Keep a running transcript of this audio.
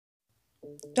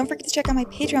Don't forget to check out my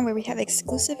Patreon where we have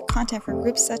exclusive content for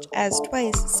groups such as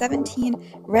Twice, 17,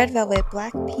 Red Velvet,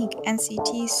 Blackpink,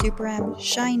 NCT, Super M,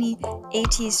 SHINee,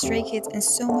 AT, Stray Kids, and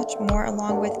so much more,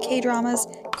 along with K-dramas,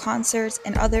 concerts,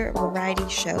 and other variety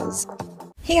shows.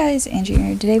 Hey guys, Angie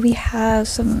here. Today we have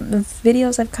some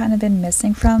videos I've kind of been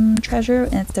missing from Treasure,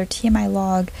 and it's their TMI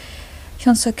log,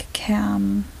 SUK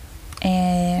Cam,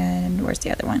 and where's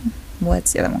the other one?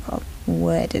 What's the other one called?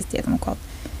 What is the other one called?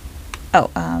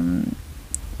 Oh,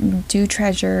 Do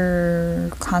Treasure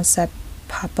Concept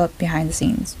pop-up behind the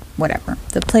scenes, whatever.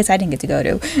 The place I didn't get to go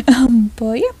to.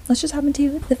 But yeah, let's just hop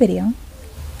into the video.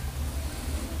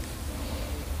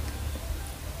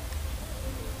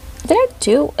 Did I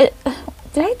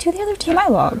do the other TMI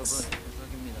logs?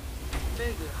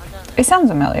 It sounds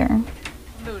familiar.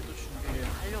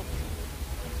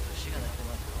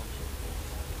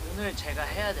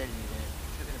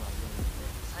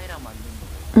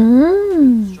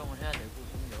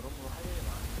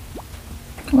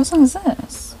 What song is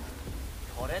this?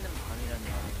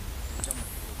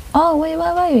 Oh, wait.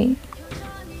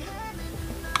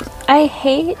 I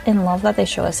hate and love that they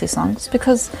show us these songs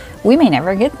because we may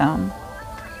never get them.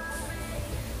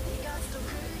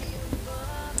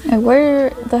 And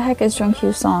where the heck is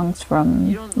Jungkook's songs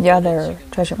from the other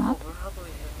Treasure map?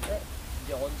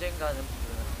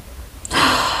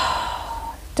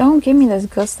 Don't give me this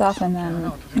good stuff and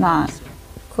then not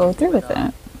go through with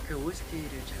it.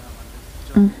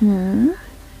 The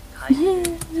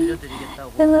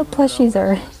little plushies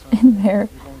are in there.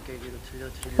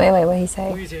 Wait, what did he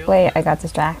say? Wait, I got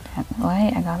distracted.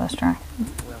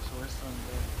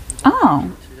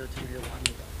 Oh.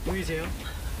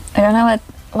 I don't know what,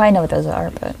 well, I know what those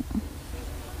are, but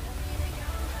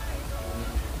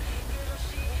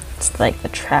it's like the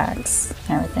tracks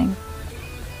and everything.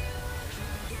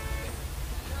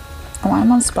 Oh,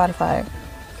 I'm on Spotify.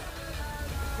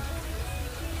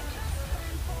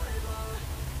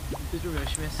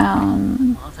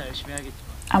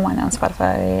 I went on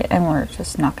Spotify and we're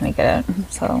just not gonna get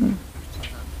it, so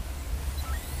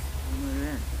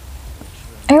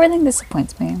everything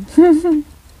disappoints me.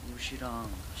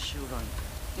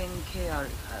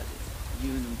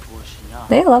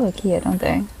 They love Akia, don't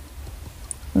they?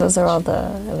 Those are all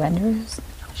the Avengers.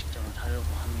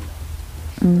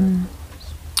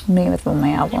 Me with all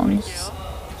my albums.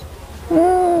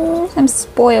 I'm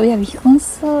spoiled. We have HYUN,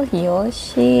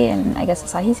 Yoshi, and I guess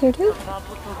Asahi's here too.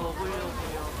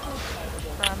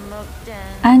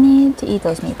 I need to eat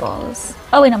those meatballs.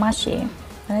 Oh wait, no, Mashi.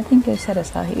 And I think you said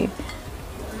Asahi.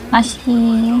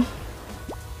 Mashi.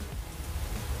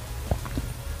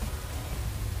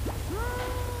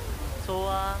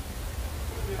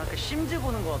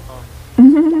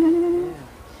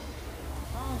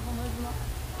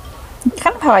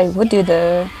 Kind of how I would do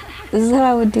this is how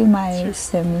I would do my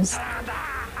Sims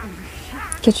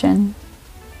kitchen.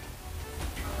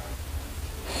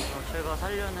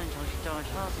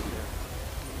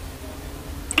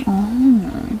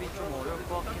 Oh.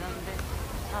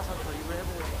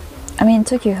 I mean, it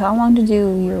took you how long to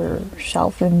do your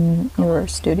shelf in your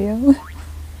studio?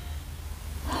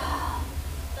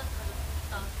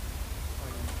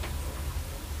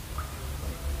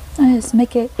 I just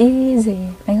make it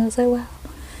easy. I go so well.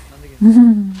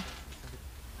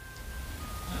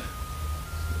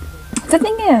 The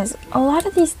thing is, a lot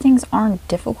of these things aren't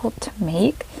difficult to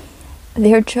make.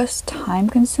 They're just time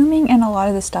consuming and a lot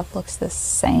of the stuff looks the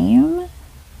same.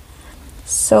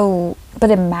 So, but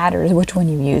it matters which one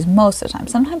you use most of the time.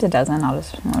 Sometimes it doesn't, I'll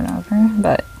just whatever,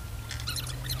 but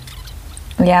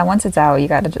yeah, once it's out, you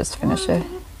gotta just finish it.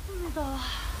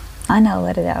 I know,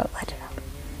 let it out.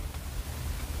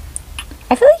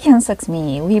 I feel like HYUN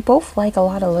me. We both like a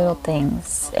lot of little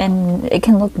things and it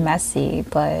can look messy,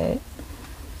 but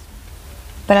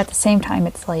at the same time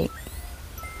it's like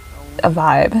a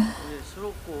vibe.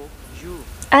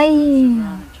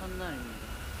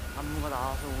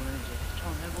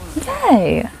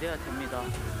 Yay!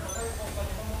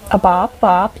 A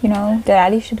bop, you know,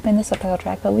 Daddy should have been the subtitle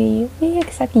track, but we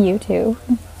accept you too.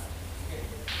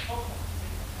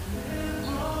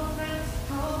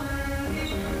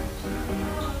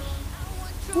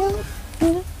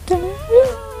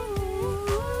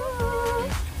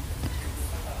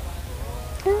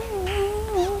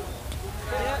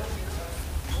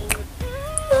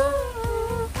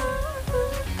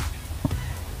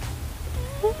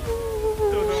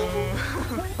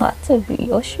 Lots of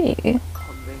Yoshi.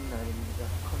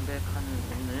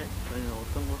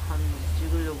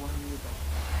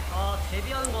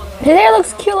 His hair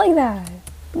looks cute like that.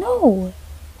 No.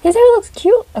 His hair looks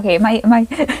cute. Okay, my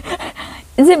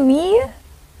is it me?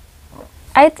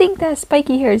 I think that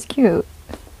spiky hair is cute.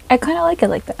 I kind of like it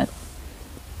like that.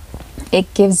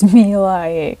 It gives me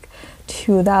like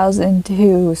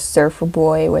 2002 Surfer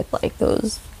Boy with like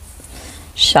those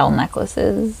shell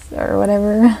necklaces or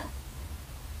whatever.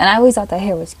 And I always thought that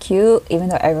hair was cute, even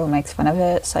though everyone makes fun of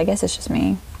it. So I guess it's just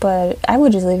me. But I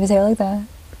would just leave his hair like that.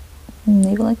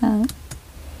 Leave it like that.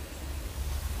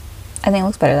 I think it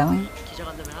looks better that way.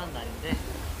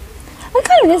 It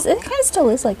kind of is. It kind of still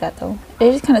is like that though.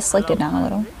 They just kind of slicked it down a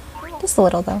little. Just a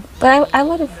little though. But I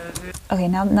would have. Okay,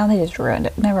 now they just ruined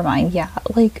it. Never mind. Yeah,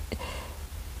 like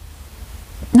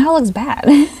now it looks bad.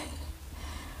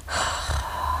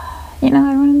 You know,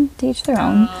 everyone to each their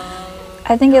own.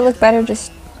 I think it looked better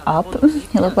just up.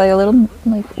 It looked like a little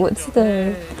like what's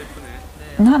the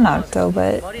not Naruto,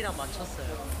 but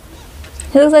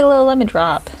he looks like a little lemon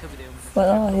drop with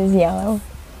all his yellow.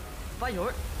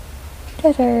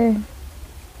 Better.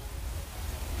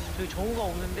 저희 정우가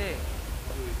오는데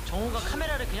정우가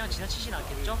카메라를 그냥 지나치진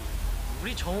않겠죠?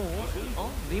 우리 정우,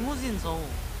 리무진 정우.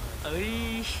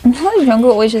 어이. How does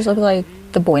Jungkook always just look like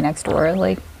the boy next door?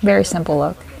 Like very simple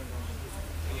look.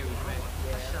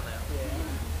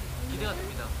 기대가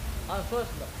됩니다. 아,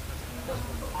 수고하셨습니다.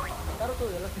 따로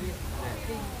또 연락드리겠습니다.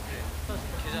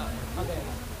 계좌. 네.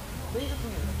 메이저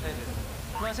통해요. 네.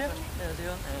 안녕하세요.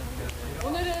 안녕하세요.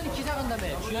 오늘은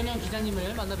기자간담회 주연영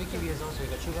기자님을 만나뵙기 위해서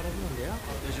저희가 출발을 했는데요.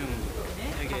 요즘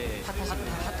되게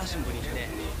핫하신 분이죠. 네.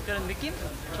 그런 느낌?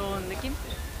 좋은 느낌?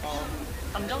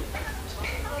 감정?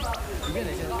 이게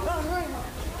내 생각.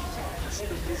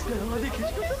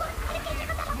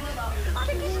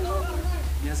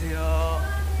 안녕하세요.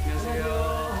 안녕하세요.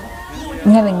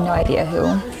 I'm having no idea who.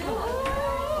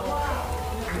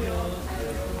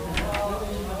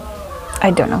 I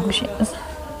don't know who she is.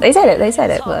 They said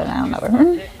it, but I don't know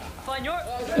her.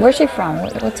 Where's she from?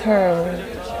 What's her?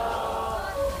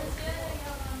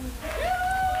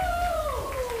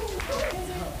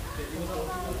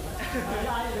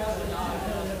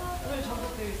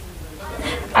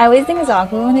 I always think it's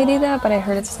awkward when they do that, but I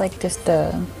heard it's like just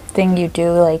the thing you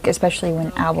do, like especially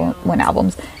when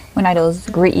idols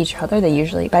greet each other, they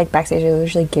usually backstage they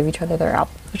usually give each other their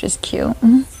albums, which is cute.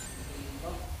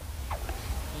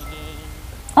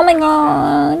 Oh my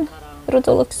god!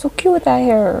 Rojo looks so cute with that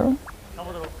hair.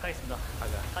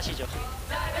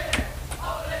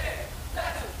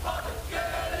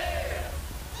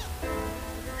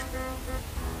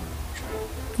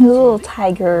 The little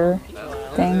tiger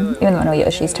thing. Even though I know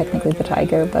Yoshi's technically the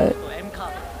tiger, but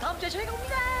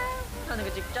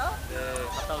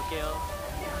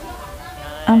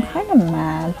I'm kind of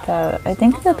mad that I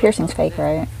think the piercing's fake,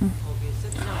 right?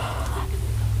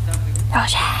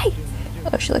 Yoshi!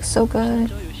 Oh, she looks so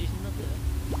good.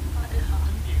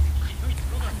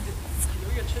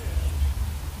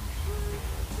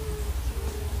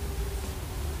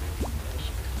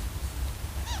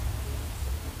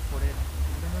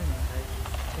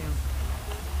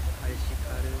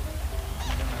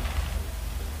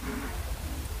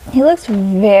 He looks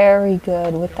very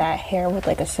good with that hair with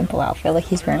like a simple outfit like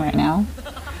he's wearing right now.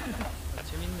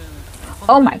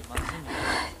 Oh my.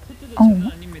 Oh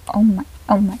my. Oh my.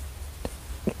 Oh my.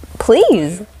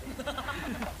 Please.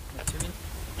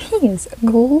 He is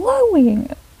glowing.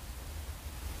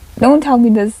 Don't tell me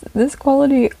this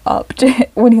quality upped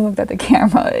when he looked at the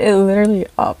camera. It literally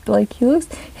upped. Like he looks,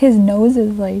 his nose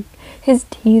is like his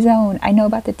T-zone. I know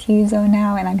about the T-zone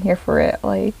now and I'm here for it.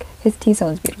 Like his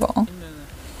T-zone is beautiful.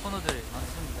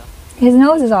 His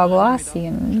nose is all glossy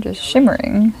and just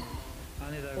shimmering.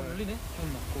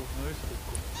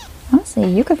 Honestly,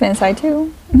 you could fit inside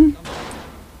too.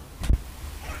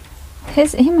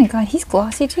 Oh my god, he's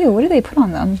glossy too. What do they put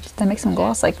on them that makes them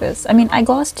gloss like this? I mean, I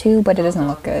gloss too, but it doesn't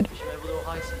look good.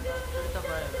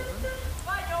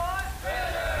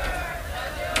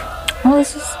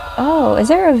 Oh, is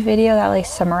there a video that like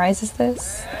summarizes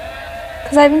this?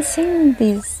 Because I've been seeing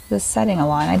this setting a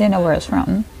lot and I didn't know where it's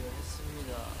from.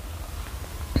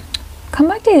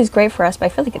 Comeback Day is great for us, but I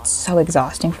feel like it's so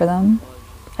exhausting for them.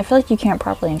 I feel like you can't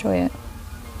properly enjoy it.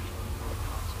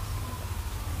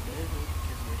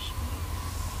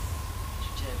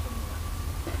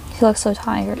 He looks so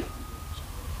tired.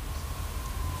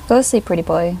 Go to sleep, pretty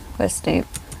boy. Go to sleep.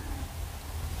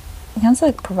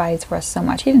 Hyun provides for us so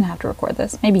much. He didn't have to record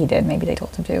this. Maybe he did. Maybe they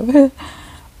told him to.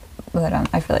 But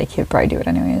I feel like he would probably do it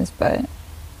anyways. But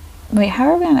wait, how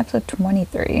are we on episode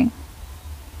 23?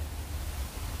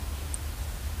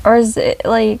 Or is it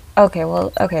like, okay,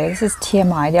 well, okay, this is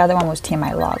TMI. The other one was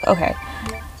TMI log. Okay.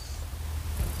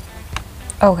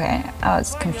 Okay, I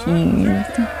was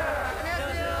confused.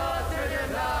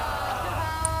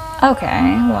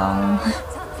 Okay, well.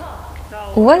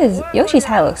 What is Yoshi's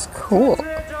hat looks cool.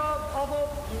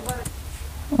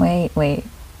 Wait.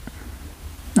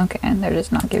 Okay, they're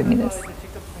just not giving me this.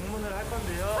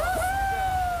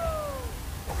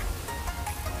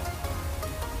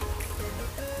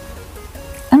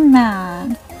 I'm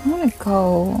mad. I wanna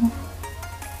go.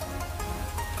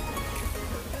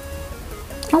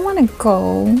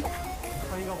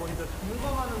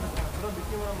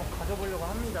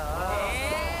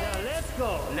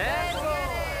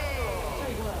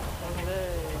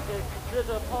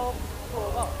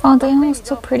 Oh, they look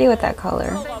so pretty with that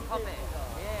color.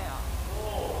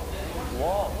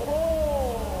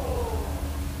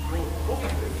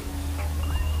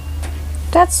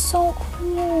 That's so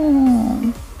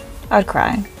cool. I'd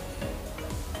cry.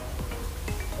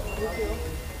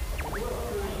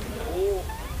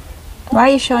 Why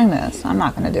are you showing this? I'm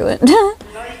not gonna do it.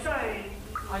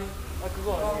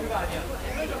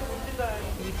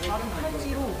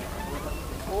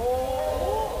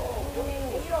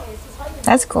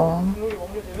 That's cool.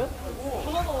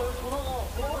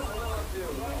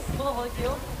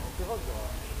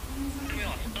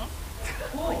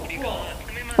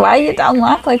 Why you don't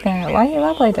laugh like that? Why you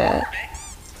laugh like that?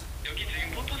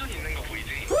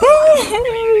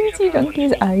 You don't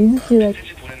use eyes. You like.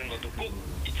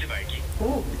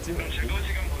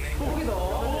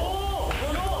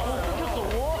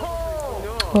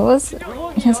 What was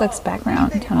his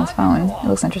background on his phone? It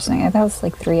looks interesting. I thought it was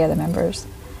like 3 other members.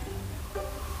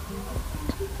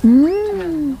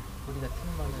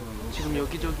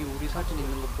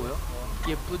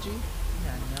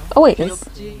 Oh wait, yes.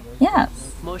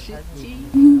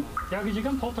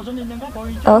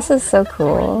 Oh, this is so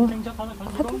cool.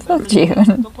 What the fuck,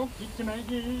 June?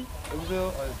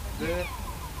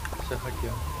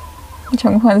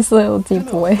 Jungwon's little deep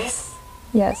voice.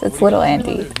 Yes, it's little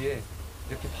Andy.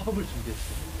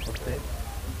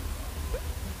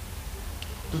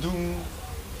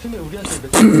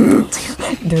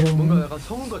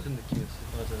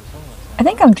 I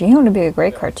think Jihoon would be a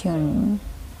great cartoon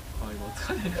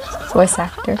voice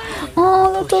actor.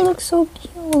 Oh, that doll looks so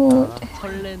cute.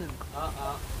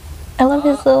 I love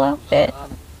his little outfit.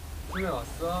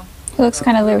 He looks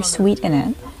kind of very sweet in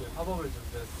it.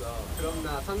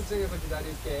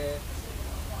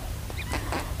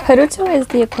 Haruto is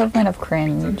the equivalent of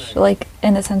cringe, like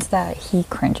in the sense that he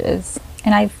cringes.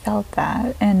 And I felt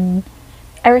that, and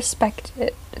I respect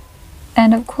it.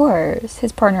 And of course,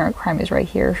 his partner in crime is right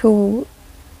here, who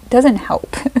doesn't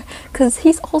help, because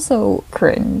he's also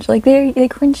cringe. Like, they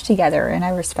cringe together, and I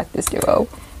respect this duo.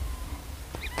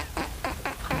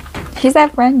 He's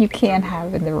that friend you can't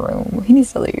have in the room. He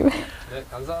needs to leave.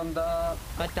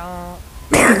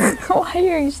 Why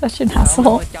are you such an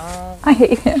asshole? I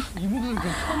hate him.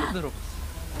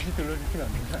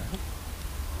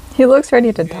 He looks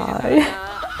ready to die.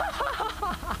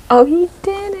 Oh, he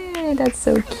did it! That's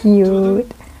so cute.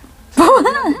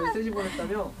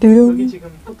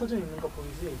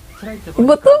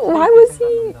 What the? Why was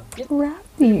he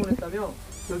rapping?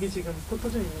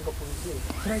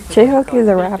 J-Hook is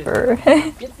a rapper.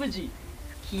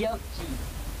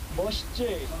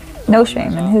 No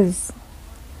shame in his.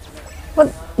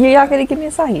 What? You're not gonna give me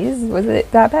a size? Was it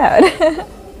that bad?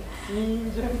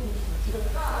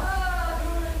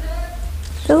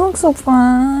 This looks so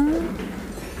fun.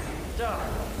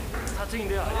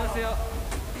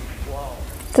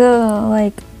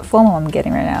 The FOMO I'm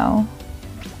getting right now.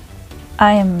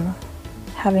 I am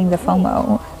having the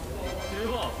FOMO.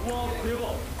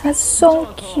 That's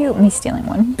so cute. Me stealing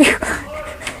one.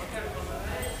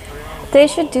 They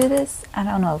should do this. I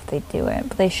don't know if they do it,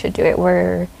 but they should do it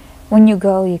where when you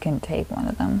go, you can take one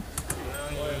of them.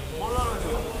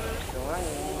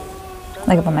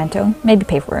 Like a memento. Maybe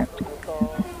pay for it.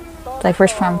 Like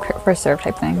first come, first serve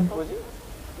type thing.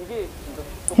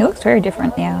 He looks very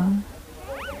different, yeah.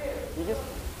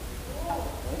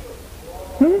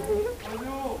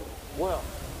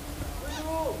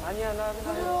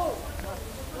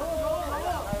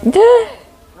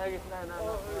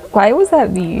 Why was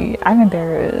that me? I'm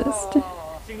embarrassed.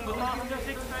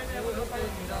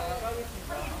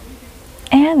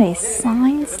 And they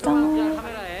signed stuff.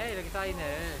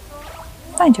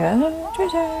 Sign treasure.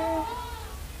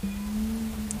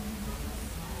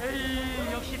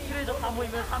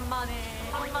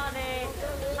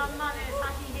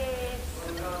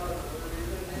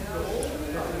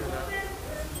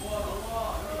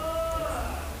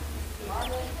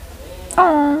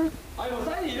 Oh,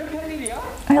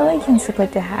 I like him to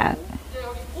like the hat.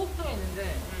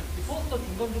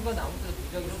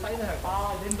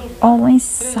 Only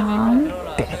some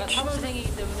bitch.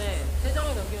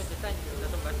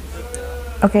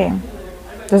 Okay,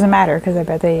 Doesn't matter because I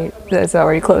bet it's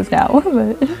already closed now.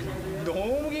 But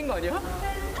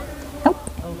nope.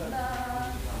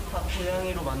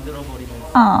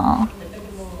 Aww.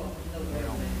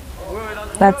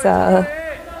 That's oh,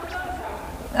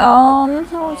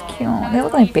 that was cute. They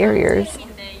look like barriers.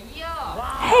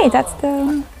 Hey, that's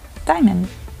the diamond.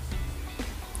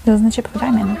 It was in the chip of a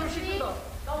diamond.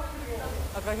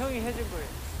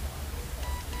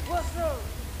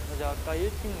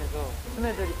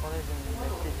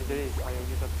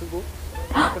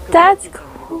 That's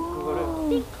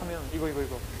cool.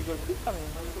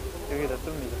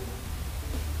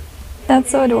 That's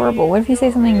so adorable. What if you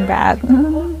say something bad?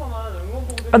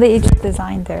 Oh, they each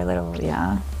designed their little,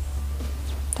 yeah.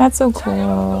 That's so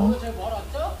cool.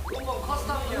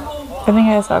 I think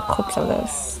I saw clips of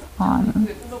this on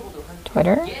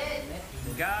Twitter.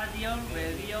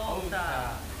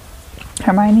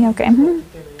 Hermione, okay.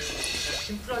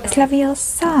 Es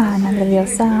leviosa, no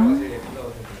leviosa.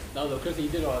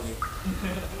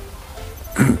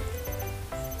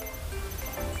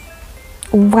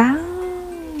 Wow.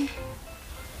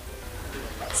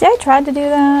 See, I tried to do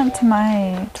that to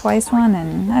my Twice one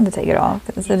and I had to take it off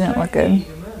because it didn't look good.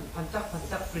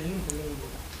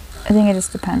 I think it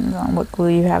just depends on what glue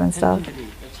you have and stuff.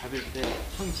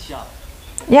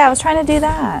 Yeah, I was trying to do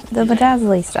that. The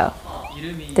bedazzly stuff.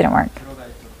 Didn't work.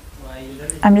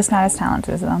 I'm just not as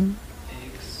talented as them.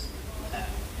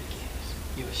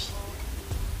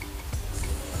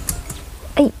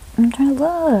 Hey, I'm trying to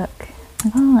look.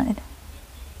 Oh my god.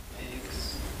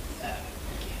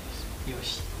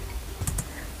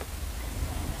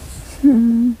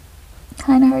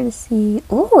 Kind of hard to see.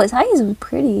 Oh, Asahi's is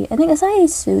pretty. I think Asahi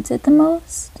suits it the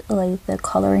most, like the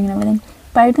coloring and everything.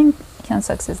 But I think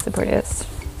Hyun's is the prettiest.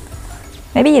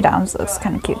 Maybe Yadam's looks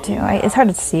kind of cute too. It's hard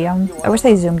to see them. I wish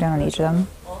they zoomed down on each of them.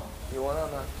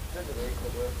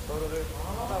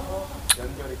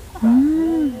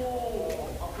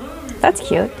 That's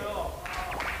cute.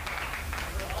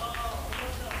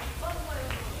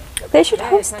 They should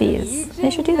host these. They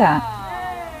should do that.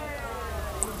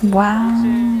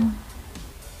 Wow.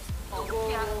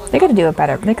 They could do it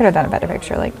better. They could have done a better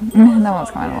picture. Like, no one's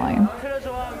coming along.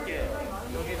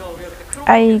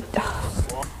 I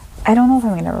don't know if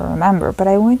I'm gonna remember, but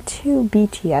I went to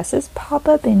BTS's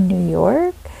pop-up in New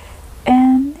York,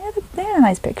 and they had a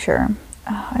nice picture.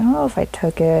 I don't know if I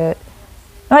took it.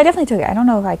 No, I definitely took it. I don't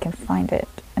know if I can find it,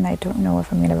 and I don't know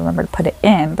if I'm gonna remember to put it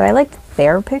in. But I liked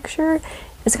their picture.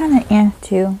 It's kind of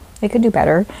too. They could do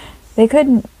better. They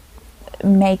could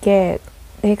make it.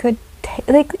 They could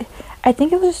like. I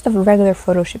think it was just a regular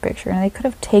photo shoot picture, and they could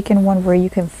have taken one where you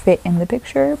can fit in the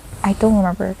picture. I don't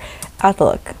remember. I'll have to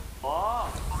look.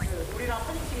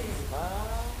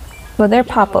 But their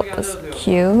pop-up was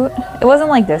cute. It wasn't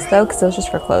like this though, because it was just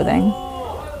for clothing.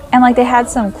 And like they had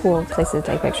some cool places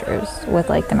to take pictures with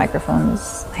like the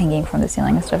microphones hanging from the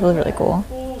ceiling and stuff. It was really cool.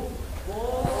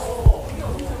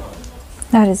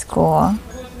 That is cool.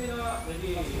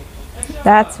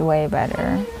 That's way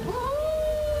better.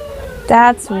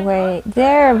 That's way...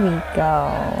 There we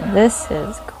go. This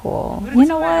is cool. You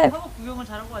know what?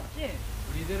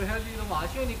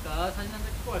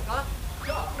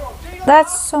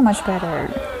 That's so much better.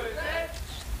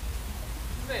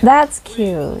 That's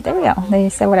cute. There we go. They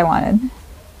said what I wanted.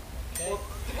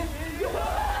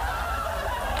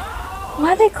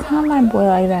 Why'd they call my boy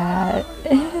like that?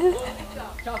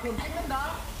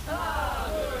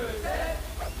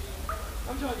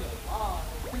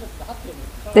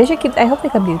 They should keep... I hope they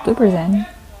kept these bloopers in.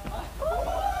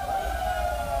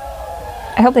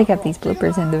 I hope they kept these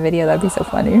bloopers in the video. That'd be so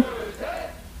funny.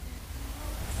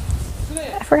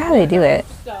 I forgot how they do it.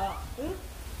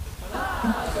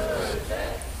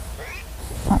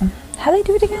 Oh. How they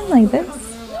do it again? Like this?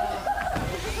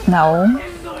 No.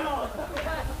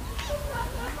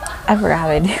 I forgot how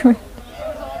they do it.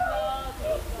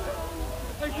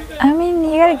 I mean,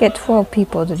 you gotta get 12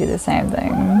 people to do the same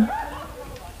thing.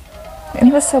 And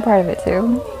he was so proud of it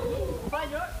too.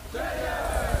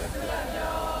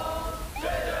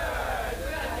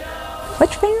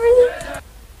 Which finger is it?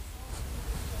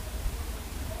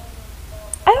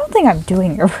 I don't think I'm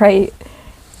doing it right.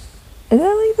 Is it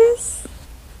like this?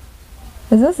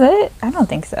 Is this it? I don't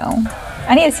think so.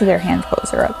 I need to see their hands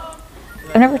closer up.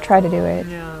 I've never tried to do it.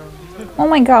 Oh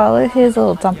my god, look at his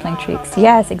little dumpling cheeks.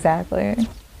 Yes, exactly.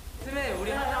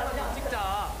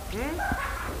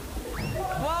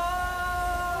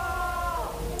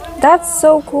 That's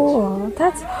so cool.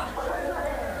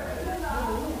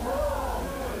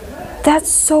 That's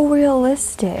so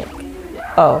realistic.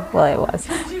 Oh, well, it was.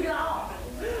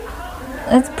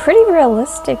 It's pretty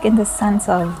realistic in the sense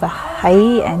of the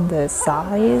height and the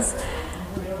size.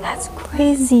 That's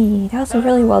crazy. That was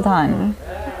really well done.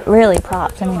 Really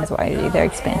props. I mean, it's why they're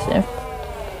expensive.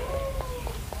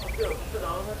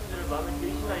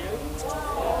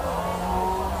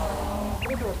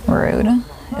 Rude.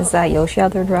 Is that Yoshi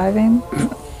out there driving?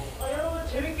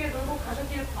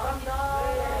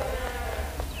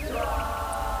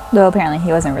 Though apparently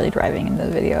he wasn't really driving in the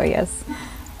video, I guess.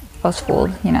 I was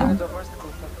fooled, you know.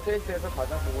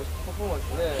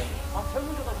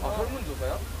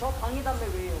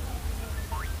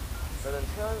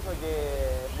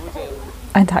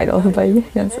 Untitled by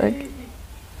SUK.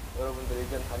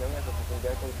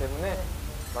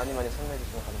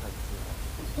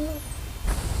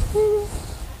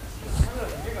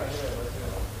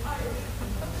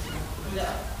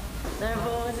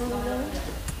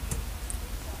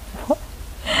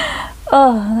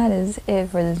 Oh, that is it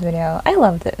for this video. I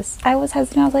love this. I was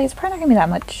hesitant. I was like, it's probably not gonna be that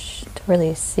much to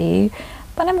really see,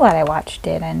 but I'm glad I watched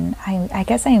it, and I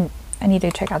guess I need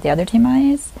to check out the other Team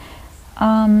Eyes.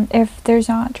 If there's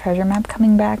not Treasure Map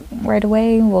coming back right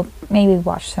away, we'll maybe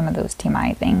watch some of those Team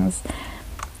Eye things.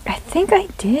 I think I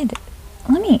did.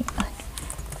 Let me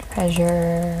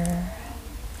Treasure.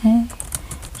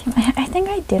 I think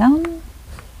I did them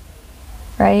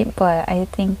right, but I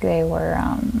think they were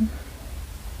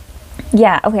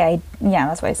yeah, okay, yeah,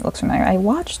 that's why it looks familiar. I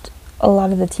watched a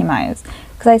lot of the Team Eyes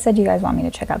because I said you guys want me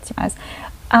to check out Team Eyes,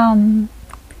 and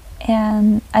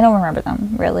I don't remember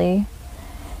them really.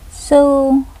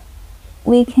 So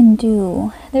we can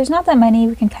do. There's not that many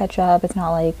we can catch up. It's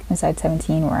not like Inside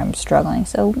 17 where I'm struggling.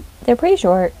 So they're pretty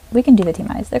short. We can do the Team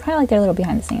Eyes. They're kind of like their little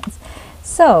behind the scenes.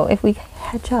 So if we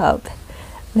catch up,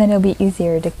 then it'll be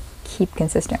easier to keep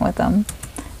consistent with them.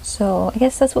 So I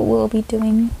guess that's what we'll be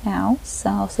doing now.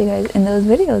 So I'll see you guys in those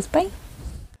videos. Bye.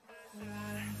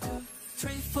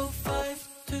 3, 4, 5,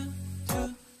 2,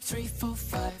 2, 3, 4,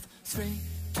 5, 3,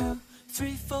 2,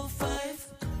 3, 4, 5.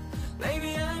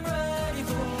 Baby, I'm ready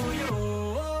for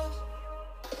you.